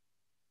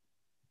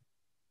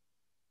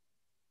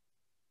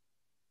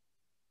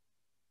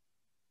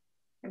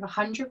 Give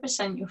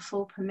 100% your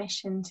full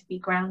permission to be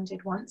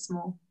grounded once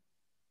more.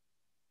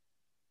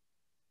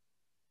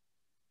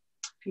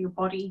 For your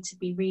body to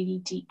be really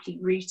deeply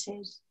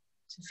rooted,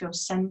 to feel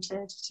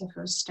centered, to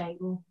feel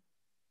stable.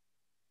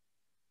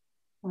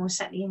 And we'll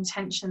set the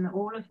intention that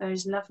all of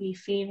those lovely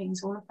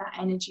feelings, all of that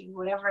energy,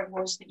 whatever it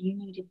was that you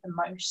needed the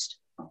most,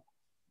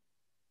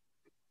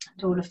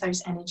 and all of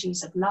those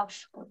energies of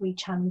love that we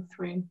channel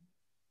through,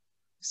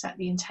 set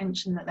the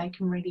intention that they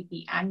can really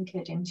be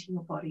anchored into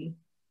your body,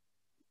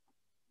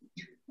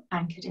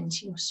 anchored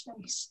into your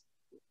space.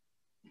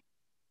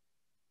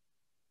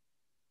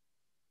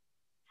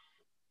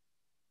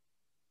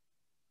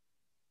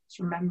 Just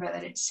remember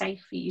that it's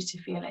safe for you to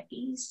feel at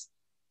ease.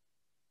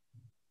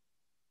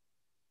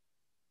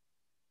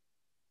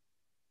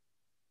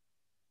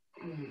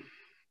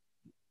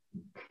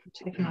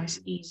 Take a nice,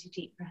 easy,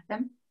 deep breath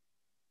in.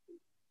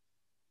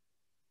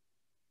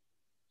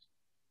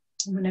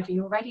 And whenever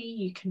you're ready,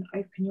 you can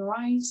open your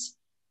eyes.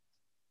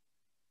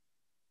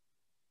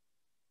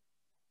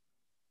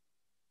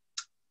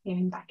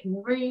 Feeling back in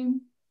the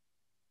room,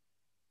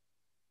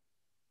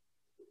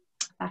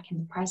 back in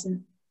the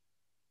present,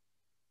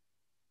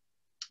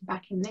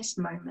 back in this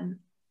moment,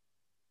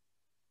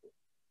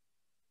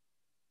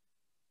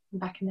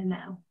 back in the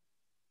now.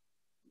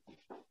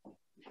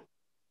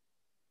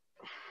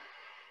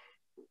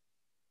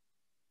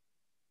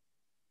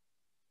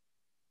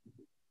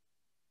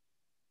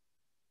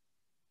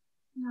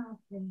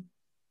 Lovely.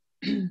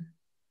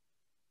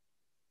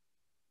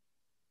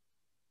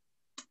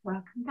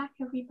 Welcome back,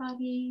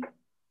 everybody.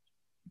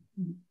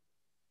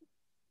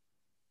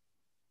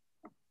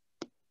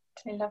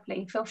 So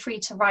lovely. Feel free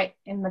to write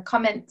in the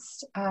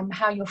comments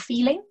how you're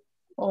feeling,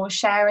 or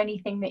share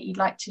anything that you'd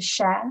like to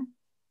share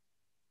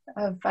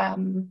of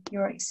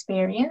your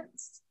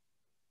experience.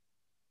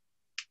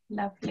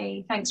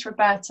 Lovely. Thanks,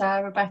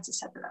 Roberta. Roberta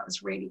said that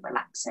was really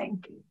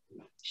relaxing.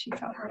 She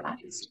felt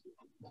relaxed.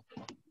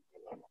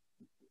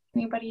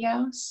 Anybody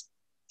else?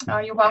 Oh,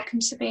 you're welcome,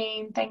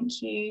 Sabine.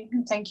 Thank you.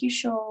 And thank you,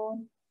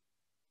 Sean.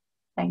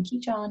 Thank you,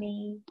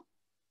 Johnny.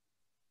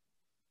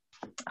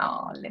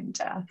 Oh,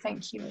 Linda,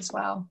 thank you as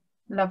well.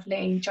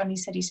 Lovely. Johnny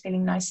said he's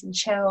feeling nice and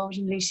chilled,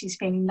 and Lucy's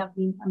feeling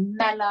lovely and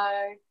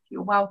mellow.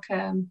 You're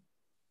welcome.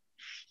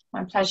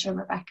 My pleasure,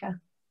 Rebecca.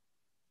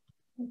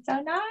 It's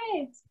so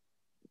nice.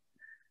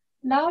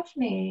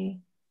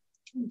 Lovely.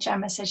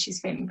 Gemma says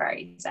she's feeling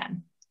very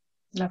zen.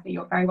 Lovely.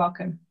 You're very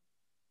welcome.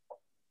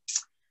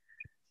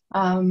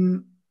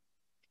 Oh,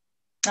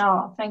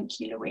 thank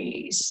you,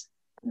 Louise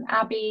and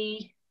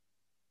Abby.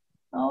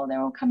 Oh,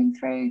 they're all coming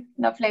through.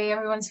 Lovely.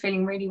 Everyone's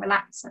feeling really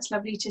relaxed. That's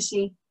lovely to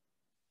see.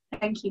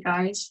 Thank you,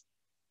 guys.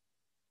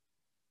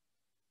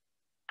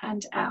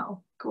 And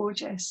Elle,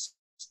 gorgeous.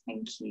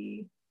 Thank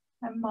you.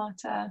 And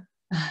Marta.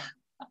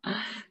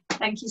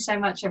 Thank you so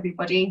much,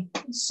 everybody.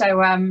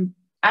 So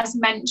as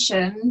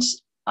mentioned,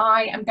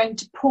 I am going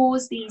to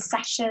pause these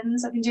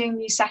sessions. I've been doing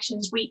these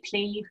sessions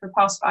weekly for the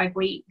past 5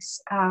 weeks,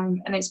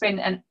 and it's been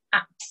an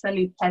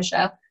absolute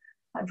pleasure.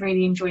 I've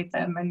really enjoyed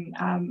them, and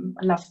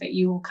I love that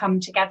you all come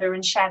together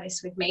and share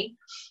this with me.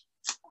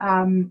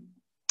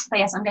 But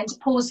yes, I'm going to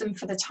pause them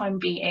for the time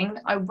being.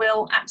 I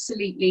will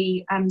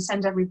absolutely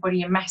send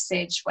everybody a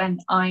message when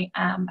I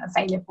am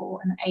available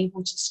and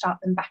able to start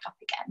them back up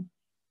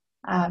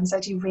again. So I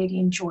do really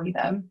enjoy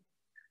them.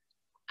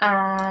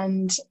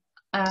 And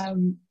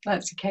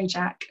that's okay,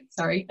 Jack,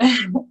 sorry.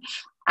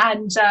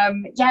 And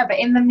yeah, but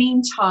in the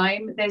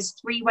meantime, there's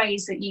 3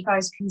 ways that you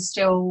guys can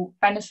still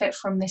benefit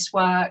from this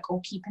work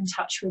or keep in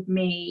touch with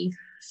me.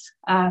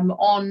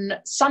 On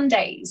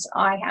Sundays,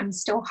 I am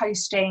still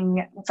hosting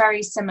a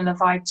very similar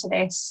vibe to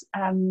this,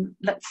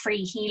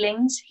 free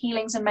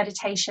healings and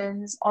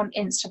meditations on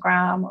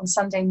Instagram on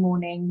Sunday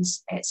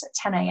mornings. It's at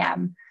 10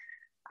 a.m.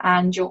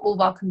 and you're all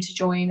welcome to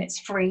join. It's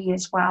free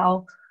as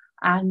well.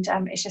 And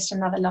it's just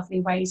another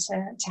lovely way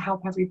to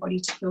help everybody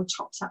to feel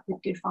topped up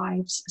with good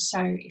vibes. So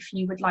if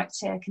you would like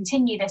to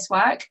continue this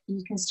work,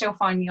 you can still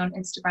find me on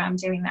Instagram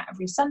doing that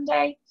every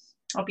Sunday.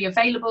 I'll be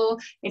available.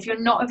 If you're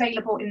not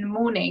available in the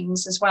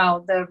mornings as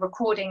well, the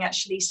recording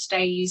actually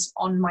stays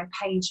on my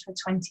page for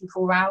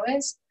 24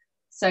 hours.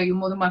 So you're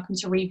more than welcome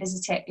to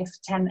revisit it if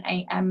 10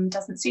 a.m.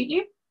 doesn't suit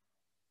you.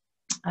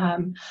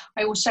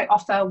 I also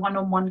offer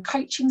one-on-one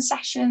coaching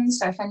sessions.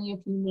 So if any of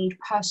you need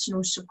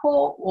personal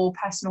support or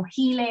personal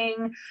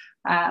healing,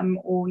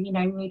 or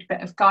need a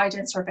bit of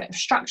guidance or a bit of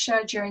structure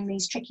during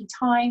these tricky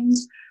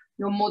times,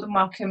 you're more than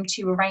welcome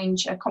to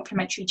arrange a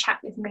complimentary chat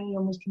with me,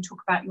 and we can talk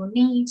about your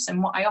needs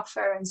and what I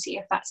offer and see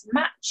if that's a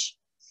match.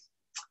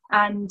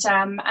 And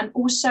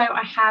also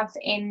I have,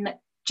 in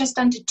just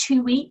under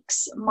 2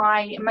 weeks,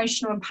 my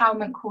emotional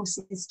empowerment course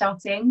is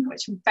starting,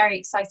 which I'm very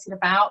excited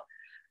about.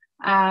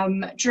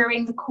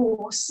 During the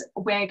course,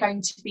 we're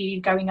going to be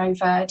going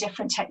over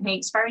different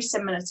techniques very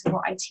similar to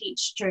what I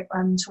teach, to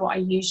what I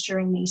use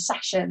during these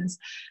sessions.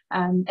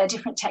 They're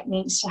different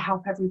techniques to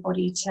help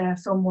everybody to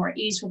feel more at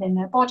ease within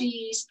their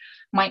bodies.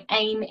 My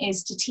aim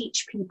is to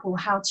teach people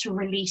how to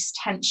release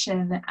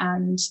tension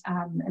and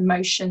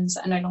emotions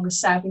that are no longer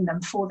serving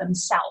them for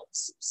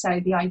themselves.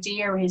 So the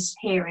idea is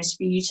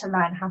for you to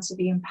learn how to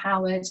be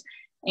empowered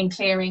in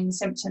clearing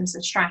symptoms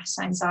of stress,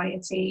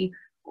 anxiety,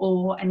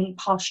 or any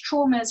past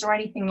traumas or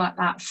anything like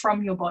that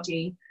from your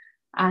body,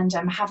 and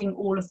having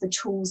all of the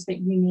tools that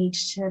you need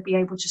to be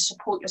able to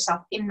support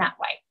yourself in that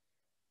way.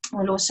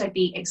 We'll also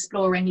be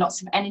exploring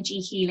lots of energy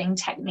healing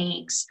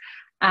techniques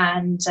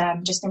and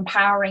just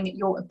empowering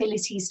your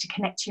abilities to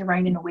connect to your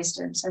own inner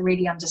wisdom. So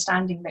really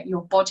understanding that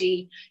your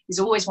body is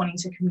always wanting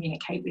to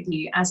communicate with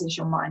you, as is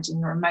your mind and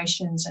your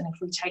emotions. And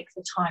if we take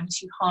the time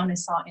to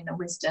harness our inner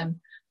wisdom,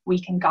 we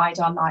can guide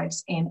our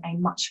lives in a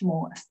much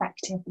more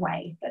effective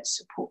way that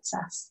supports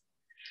us.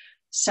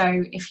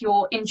 So if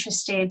you're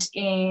interested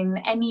in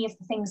any of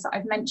the things that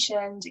I've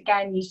mentioned,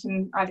 again, you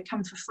can either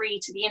come for free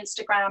to the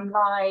Instagram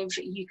live,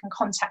 you can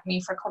contact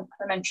me for a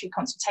complimentary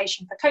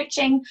consultation for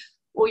coaching,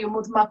 or you're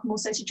more than welcome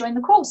also to join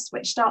the course,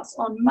 which starts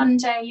on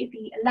Monday,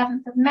 the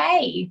 11th of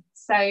May.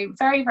 So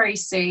very, very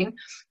soon.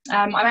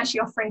 I'm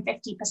actually offering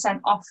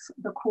 50% off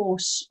the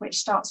course, which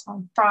starts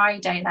on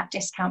Friday, that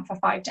discount for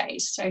 5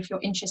 days. So if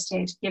you're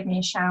interested, give me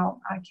a shout.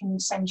 I can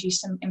send you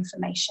some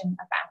information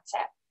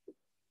about it.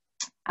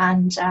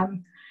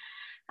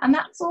 And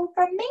that's all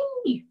from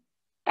me.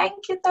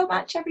 Thank you so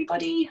much,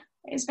 everybody.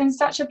 It's been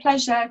such a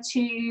pleasure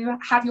to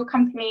have your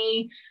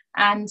company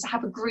and to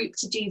have a group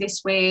to do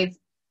this with.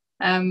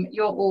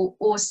 You're all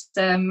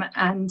awesome,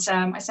 and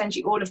I send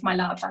you all of my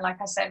love. And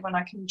like I said, when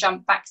I can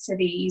jump back to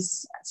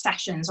these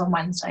sessions on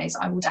Wednesdays,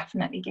 I will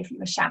definitely give you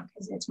a shout,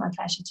 because it's my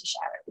pleasure to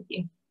share it with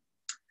you.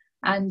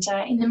 And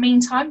in the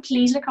meantime,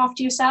 please look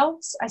after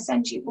yourselves. I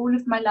send you all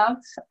of my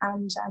love,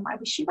 and I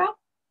wish you well.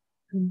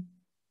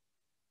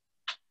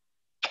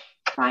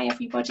 Bye,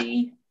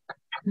 everybody.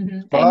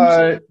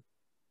 Bye.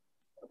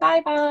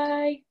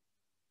 Bye-bye.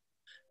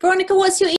 Veronica, what's your